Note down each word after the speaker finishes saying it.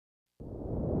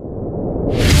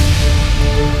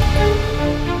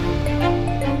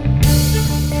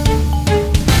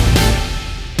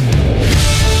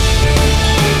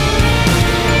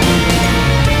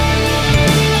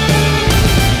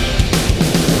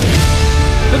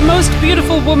most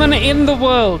beautiful woman in the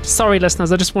world. Sorry,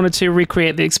 listeners, I just wanted to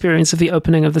recreate the experience of the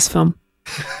opening of this film.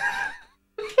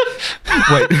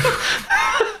 Wait.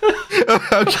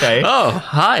 Okay. Oh,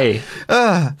 hi.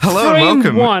 Hello and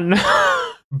welcome. One.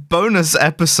 Bonus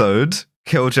episode,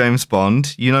 Kill James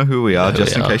Bond. You know who we are,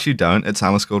 just in case you don't. It's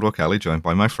Alice Caldwell-Kelly, joined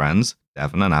by my friends,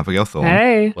 Devon and Abigail Thorne.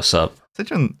 Hey. What's up? Said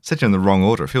you in the wrong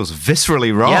order. It feels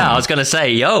viscerally wrong. Yeah, I was gonna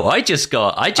say, I just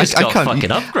got fucking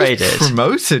upgraded.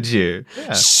 Promoted you.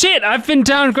 Yeah. Shit, I've been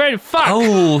downgraded. Fuck.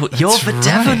 Oh, you're the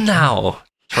Devon now.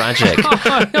 Tragic.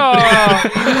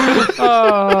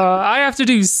 I have to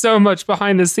do so much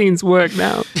behind the scenes work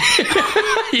now.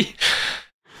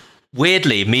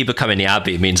 Weirdly, me becoming the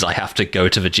Abby means I have to go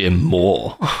to the gym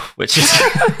more, which is...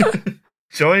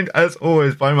 Joined, as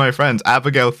always, by my friends,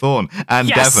 Abigail Thorne and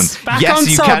Yes, Devon. back Yes, on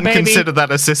you top, can baby. consider that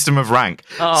a system of rank.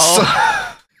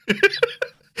 Oh.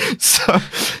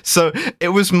 So it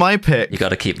was my pick. You got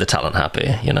to keep the talent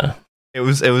happy, you know. It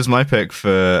was my pick for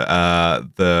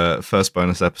the first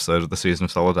bonus episode of the Season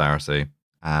of Solidarity,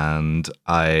 and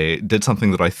I did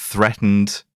something that I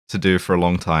threatened to do for a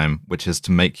long time, which is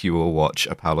to make you all watch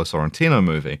a Paolo Sorrentino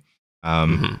movie.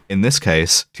 In this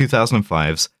case,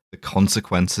 2005's The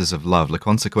Consequences of Love, Le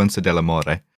Conseguenze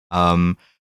dell'amore.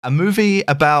 A movie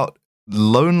about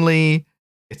lonely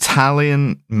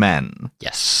Italian men.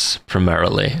 Yes,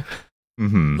 primarily.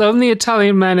 Mm-hmm. Lonely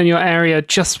Italian men in your area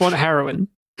just want heroin.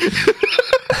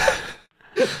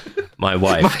 My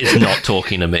wife is not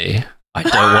talking to me. I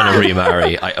don't want to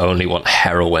remarry. I only want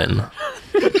heroin.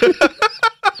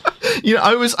 You know,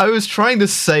 I was trying to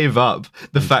save up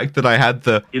the fact that I had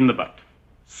the in the butt.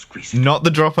 Squeeze it. Not the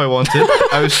drop I wanted.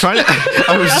 I was trying to.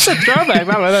 That's a throwback.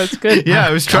 That's good. Yeah,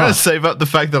 I was trying to save up the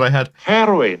fact that I had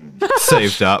Heroin.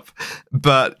 saved up,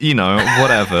 but you know,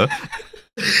 whatever.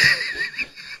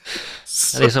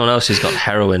 I think someone else who's got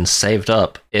heroin saved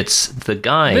up. It's the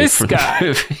guy This from guy. the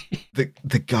movie.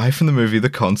 The guy from the movie The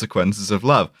Consequences of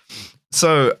Love.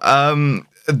 So,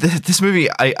 this movie,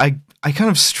 I kind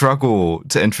of struggle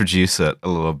to introduce it a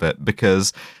little bit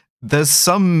because there's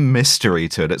some mystery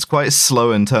to it. It's quite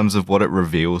slow in terms of what it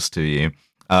reveals to you.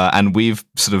 And we've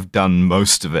sort of done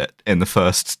most of it in the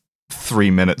first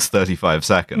 3 minutes, 35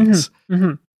 seconds.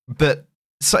 But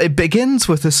so it begins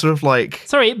with this sort of like...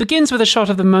 Sorry, it begins with a shot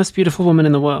of the most beautiful woman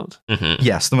in the world.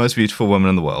 Yes, the most beautiful woman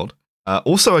in the world.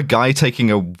 Also a guy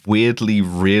taking a weirdly,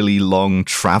 really long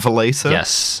travelator.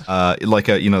 Yes. Like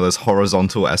those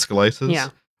horizontal escalators. Yeah.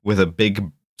 With a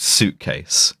big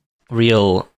suitcase.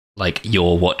 Real, like,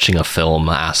 you're watching a film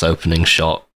ass opening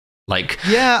shot. Like,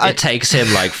 yeah, it takes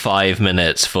him like 5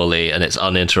 minutes fully, and it's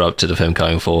uninterrupted of him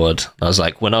going forward. I was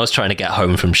like, when I was trying to get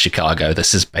home from Chicago,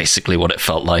 this is basically what it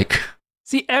felt like.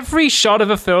 See, every shot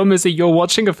of a film is a you're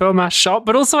watching a film ass shot,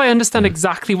 but also I understand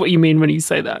exactly what you mean when you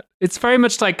say that. It's very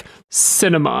much like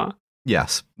cinema.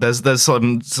 Yes, there's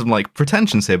some like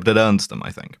pretensions here, but it earns them,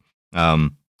 I think.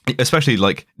 Especially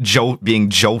like being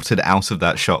jolted out of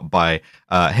that shot by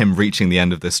him reaching the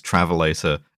end of this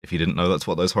travelator. If you didn't know that's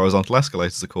what those horizontal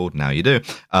escalators are called, now you do.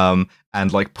 And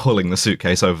like pulling the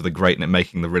suitcase over the grate and it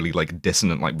making the really like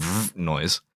dissonant like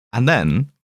noise. And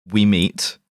then we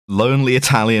meet lonely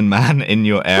Italian man in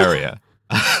your area.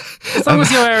 As long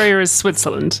as your area is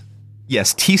Switzerland.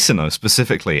 Yes, Ticino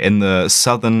specifically, in the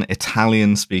southern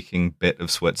Italian-speaking bit of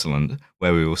Switzerland,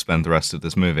 where we will spend the rest of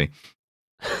this movie.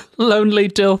 Lonely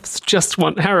dilfs just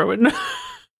want heroin.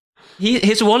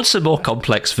 His wants are more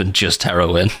complex than just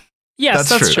heroin. Yes,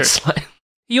 that's true. It's like-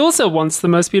 He also wants the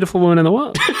most beautiful woman in the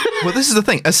world. Well, this is the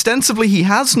thing. Ostensibly, he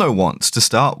has no wants to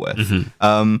start with.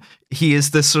 He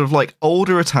is this sort of like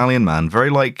older Italian man, very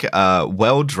like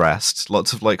well-dressed,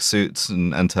 lots of like suits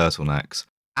and turtlenecks,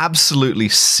 absolutely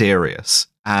serious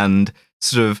and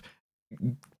sort of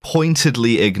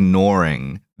pointedly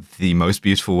ignoring the most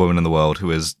beautiful woman in the world,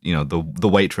 who is, you know, the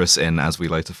waitress in, as we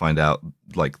later find out,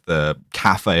 like the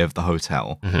cafe of the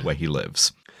hotel where he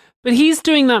lives. But he's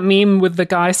doing that meme with the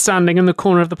guy standing in the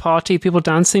corner of the party, people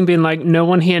dancing, being like, no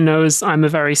one here knows I'm a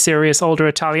very serious older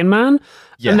Italian man.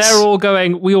 Yes. And they're all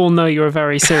going, we all know you're a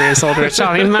very serious older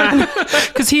Italian man.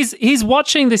 Because he's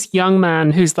watching this young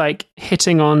man who's like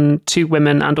hitting on two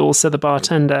women and also the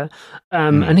bartender.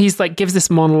 And he's like, gives this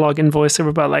monologue in voiceover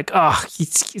about like,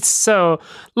 it's so,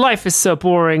 life is so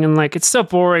boring. And like, it's so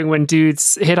boring when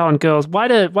dudes hit on girls. Why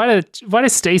do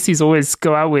Stacey's always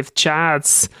go out with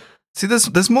Chads? See,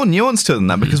 there's more nuance to it than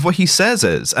that, because what he says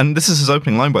is, and this is his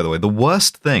opening line, by the way, the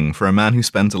worst thing for a man who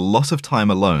spends a lot of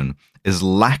time alone is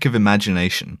lack of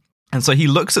imagination. And so he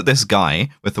looks at this guy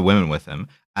with the women with him,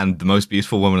 and the most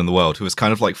beautiful woman in the world, who is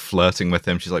kind of like flirting with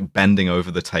him. She's like bending over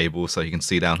the table so he can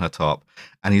see down her top.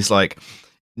 And he's like,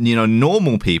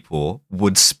 normal people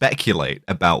would speculate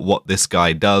about what this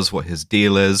guy does, what his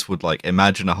deal is, would like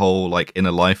imagine a whole like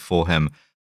inner life for him.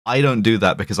 I don't do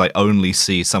that because I only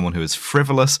see someone who is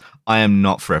frivolous. I am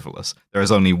not frivolous. There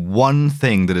is only one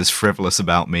thing that is frivolous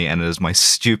about me, and it is my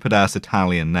stupid-ass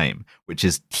Italian name, which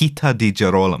is Tita di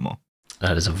Girolamo.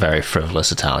 That is a very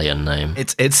frivolous Italian name.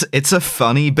 It's a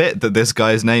funny bit that this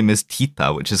guy's name is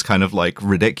Tita, which is kind of like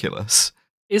ridiculous.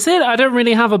 Is it? I don't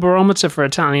really have a barometer for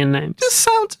Italian names. Just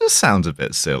sounds a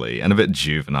bit silly and a bit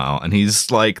juvenile, and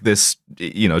he's like this,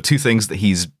 two things that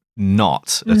he's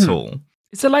not at all.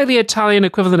 Is it like the Italian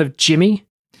equivalent of Jimmy?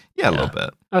 Yeah, a little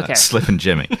bit. Okay. Slip and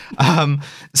Jimmy.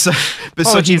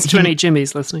 Apologies to any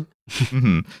Jimmys listening.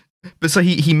 But so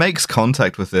he makes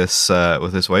contact with this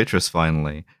waitress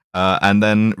finally, and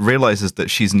then realizes that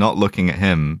she's not looking at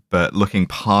him, but looking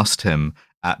past him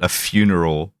at a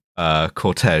funeral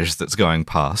cortege that's going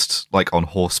past, like on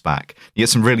horseback. You get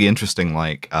some really interesting,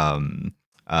 like some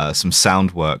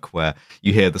sound work where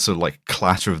you hear the sort of like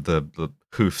clatter of the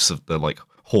hoofs of the like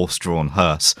horse-drawn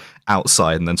hearse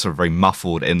outside, and then sort of very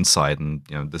muffled inside, and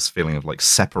this feeling of like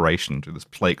separation through this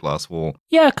plate glass wall.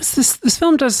 Yeah, because this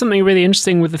film does something really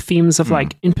interesting with the themes of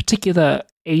like, in particular,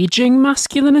 aging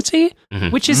masculinity,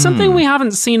 which is something we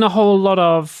haven't seen a whole lot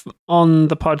of on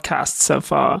the podcast so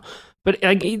far. But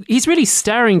like, he's really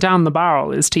staring down the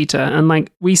barrel, is Tita, and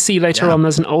like we see later on,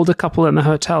 there's an older couple in the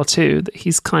hotel too that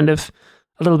he's kind of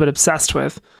a little bit obsessed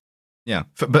with. Yeah,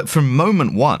 but from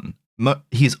moment one,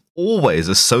 he's always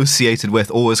associated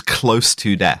with, always close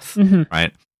to death,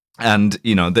 right? And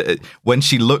when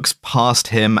she looks past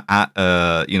him at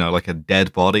like a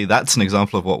dead body, that's an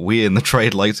example of what we in the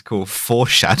trade like to call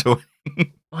foreshadowing.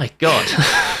 My God.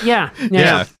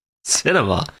 Yeah.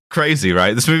 Cinema. Crazy,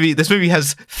 right? This movie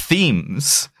has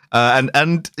themes. And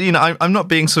I'm not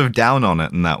being sort of down on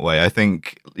it in that way. I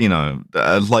think,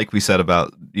 like we said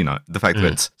about, the fact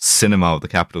that it's cinema with the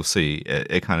capital C,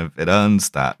 it kind of, it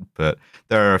earns that. But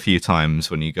there are a few times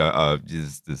when you go, oh,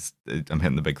 I'm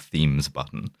hitting the big themes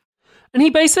button. And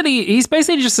he's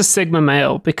basically just a Sigma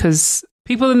male, because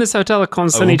people in this hotel are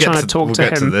constantly trying to talk to him.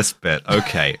 We'll get to this bit.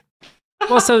 Okay.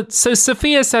 Well, so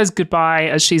Sophia says goodbye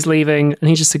as she's leaving, and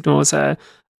he just ignores her.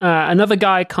 Another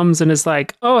guy comes and is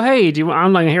like, "Oh, hey,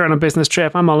 I'm like here on a business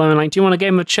trip. I'm alone. Like, do you want a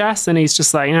game of chess?" And he's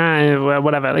just like,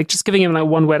 whatever. Like, just giving him like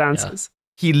one-word answers.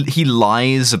 He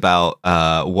lies about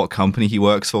what company he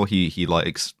works for. He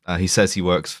says he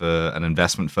works for an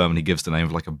investment firm, and he gives the name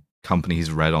of like a company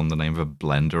he's read on, the name of a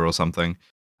blender or something.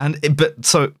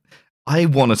 So I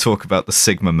want to talk about the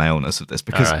Sigma maleness of this,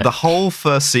 because the whole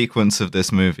first sequence of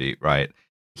this movie, right?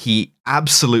 He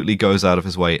absolutely goes out of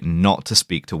his way not to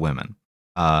speak to women.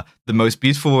 The most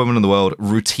beautiful woman in the world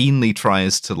routinely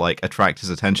tries to like attract his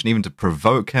attention, even to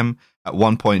provoke him. At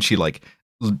one point, she like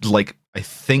I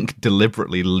think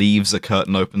deliberately leaves a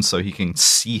curtain open so he can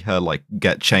see her like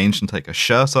get changed and take her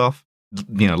shirt off.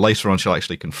 Later on, she'll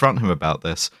actually confront him about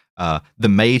this. The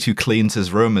maid who cleans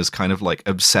his room is kind of like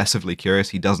obsessively curious.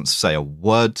 He doesn't say a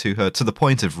word to her, to the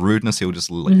point of rudeness. He'll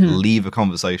just leave a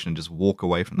conversation and just walk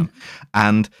away from them.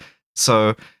 And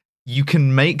so you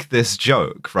can make this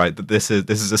joke, right? That this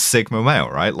is a Sigma male,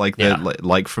 right?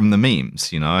 Like from the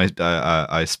memes,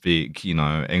 I speak,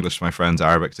 English to my friends,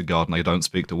 Arabic to God, and I don't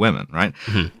speak to women, right?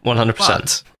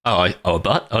 100%. Oh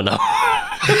no.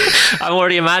 I'm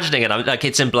already imagining it. I'm like,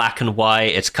 it's in black and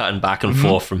white. It's cutting back and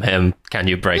forth from him. Can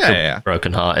you break a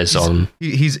broken heart? Is on.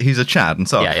 He's a Chad, and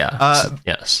so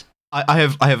yes. I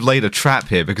have laid a trap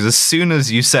here, because as soon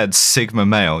as you said Sigma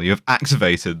male, you have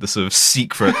activated the sort of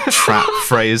secret trap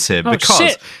phrase here, because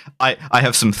shit. I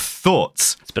have some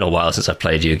thoughts. It's been a while since I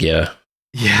played Yu-Gi-Oh!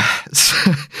 Yeah.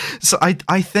 So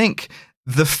I think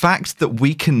the fact that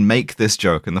we can make this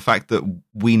joke, and the fact that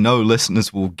we know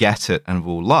listeners will get it and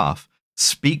will laugh,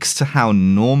 speaks to how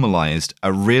normalized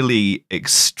a really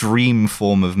extreme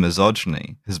form of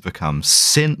misogyny has become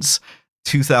since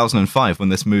 2005, when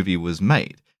this movie was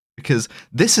made. Because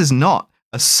this is not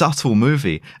a subtle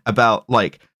movie about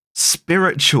like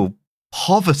spiritual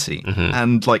poverty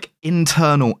and like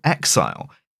internal exile.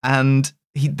 And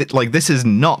this is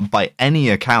not by any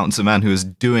accounts a man who is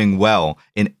doing well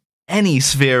in any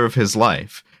sphere of his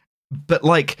life. But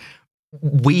like,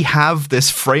 we have this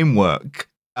framework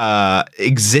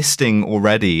existing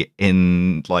already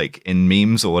in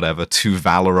memes or whatever to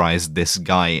valorize this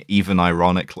guy, even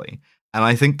ironically. And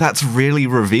I think that's really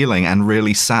revealing and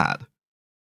really sad.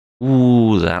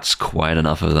 Ooh, that's quite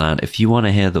enough of that. If you want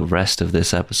to hear the rest of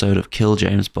this episode of Kill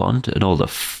James Bond and all the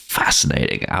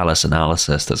fascinating Alice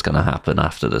analysis that's going to happen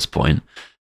after this point,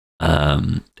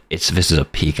 this is a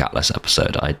peak Atlas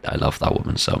episode. I love that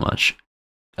woman so much.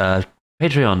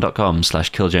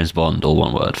 Patreon.com/killjamesbond, all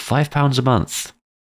one word. £5 a month.